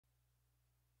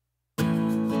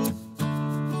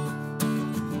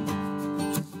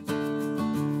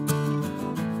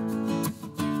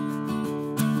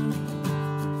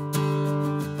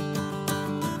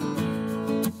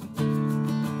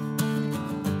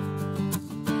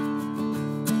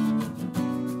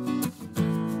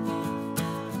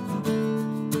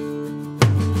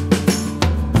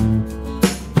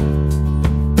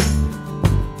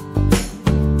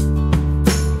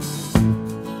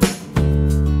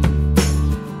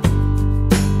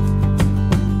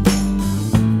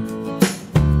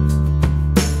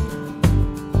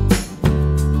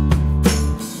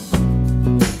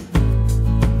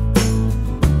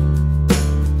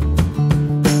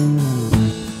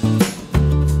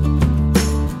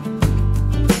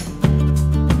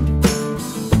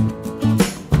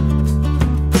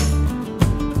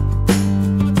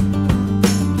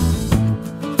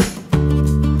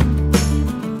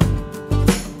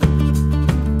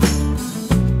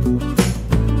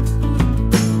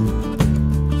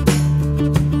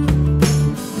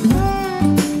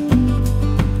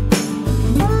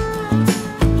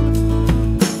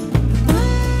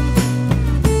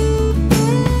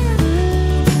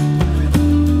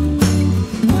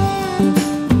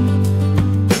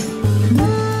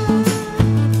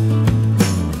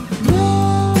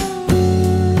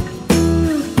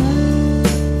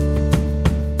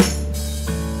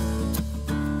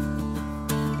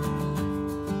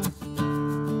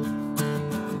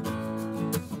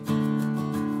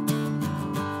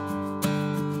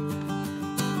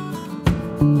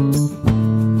Our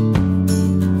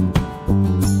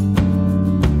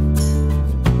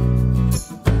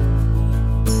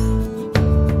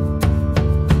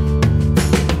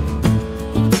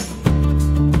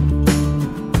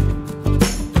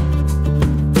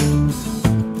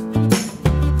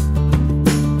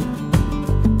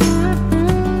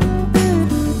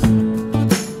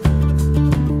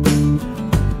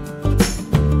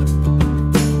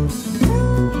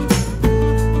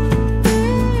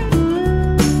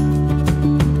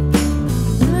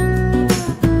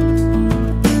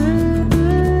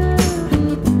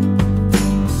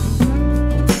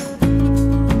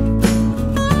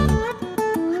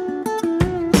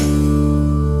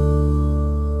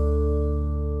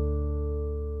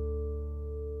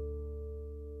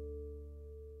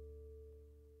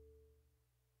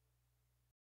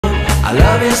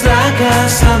love is like a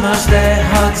summer's day,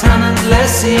 hot and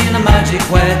endless in a magic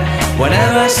way.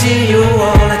 Whenever I see you,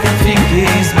 all I can think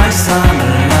is my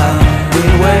summer love.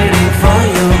 Been waiting for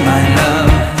you, my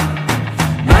love.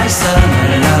 My summer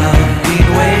love. Been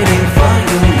waiting for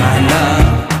you, my love.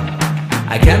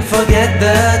 I can't forget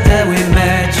the day we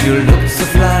met. You looked so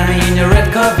fly in your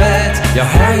red Corvette. Your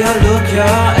hair, your look,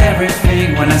 your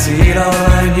everything. When I see it all,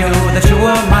 I knew that you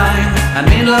were mine. I'm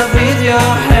in love with your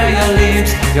hair, your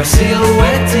lips, your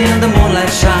silhouette in the moonlight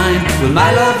shine. With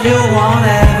my love you won't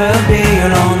ever be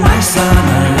alone, my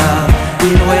summer love.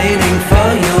 Been waiting for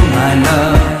you, my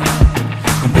love.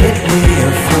 Completely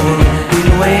a fool.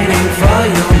 Been waiting for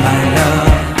you, my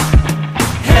love.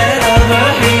 Head over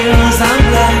heels, I'm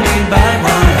blinded by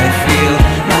what I feel.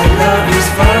 My love is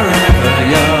forever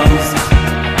yours.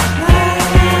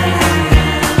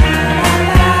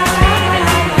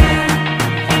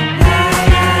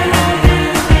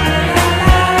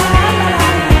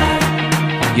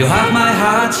 You have my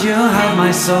heart, you have my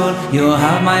soul, you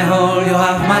have my whole, you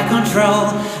have my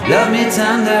control. Love me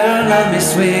tender, love me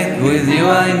sweet, with you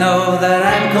I know that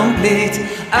I'm complete.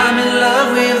 I'm in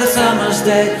love with the summer's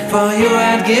day, for you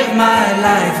I'd give my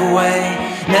life away.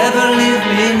 Never leave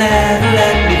me, never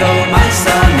let me go, my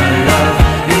summer love.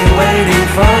 Been waiting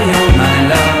for you, my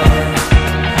love.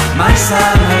 My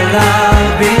summer love,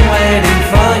 been waiting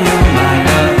for you, my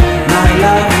love. My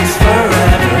love is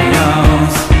forever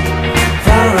yours.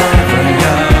 Forever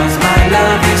yours, my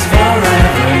love is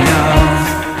forever yours.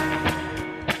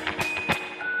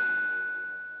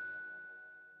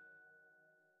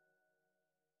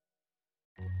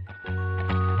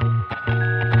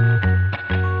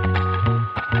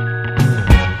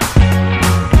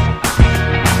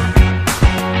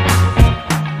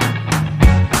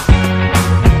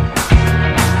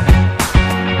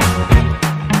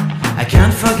 I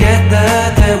can't forget the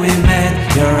day we met.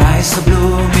 Your eyes so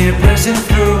blue, me piercing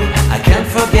through. I can't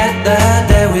forget the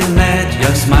day we met.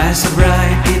 Your smile so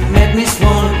bright, it made me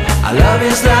swoon. Our love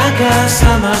is like a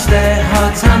summer's day,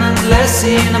 hot and endless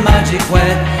in a magic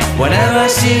way. Whenever I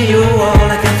see you, all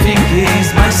I can think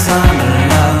is my summer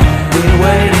love. Been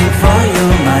waiting for you,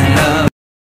 my love.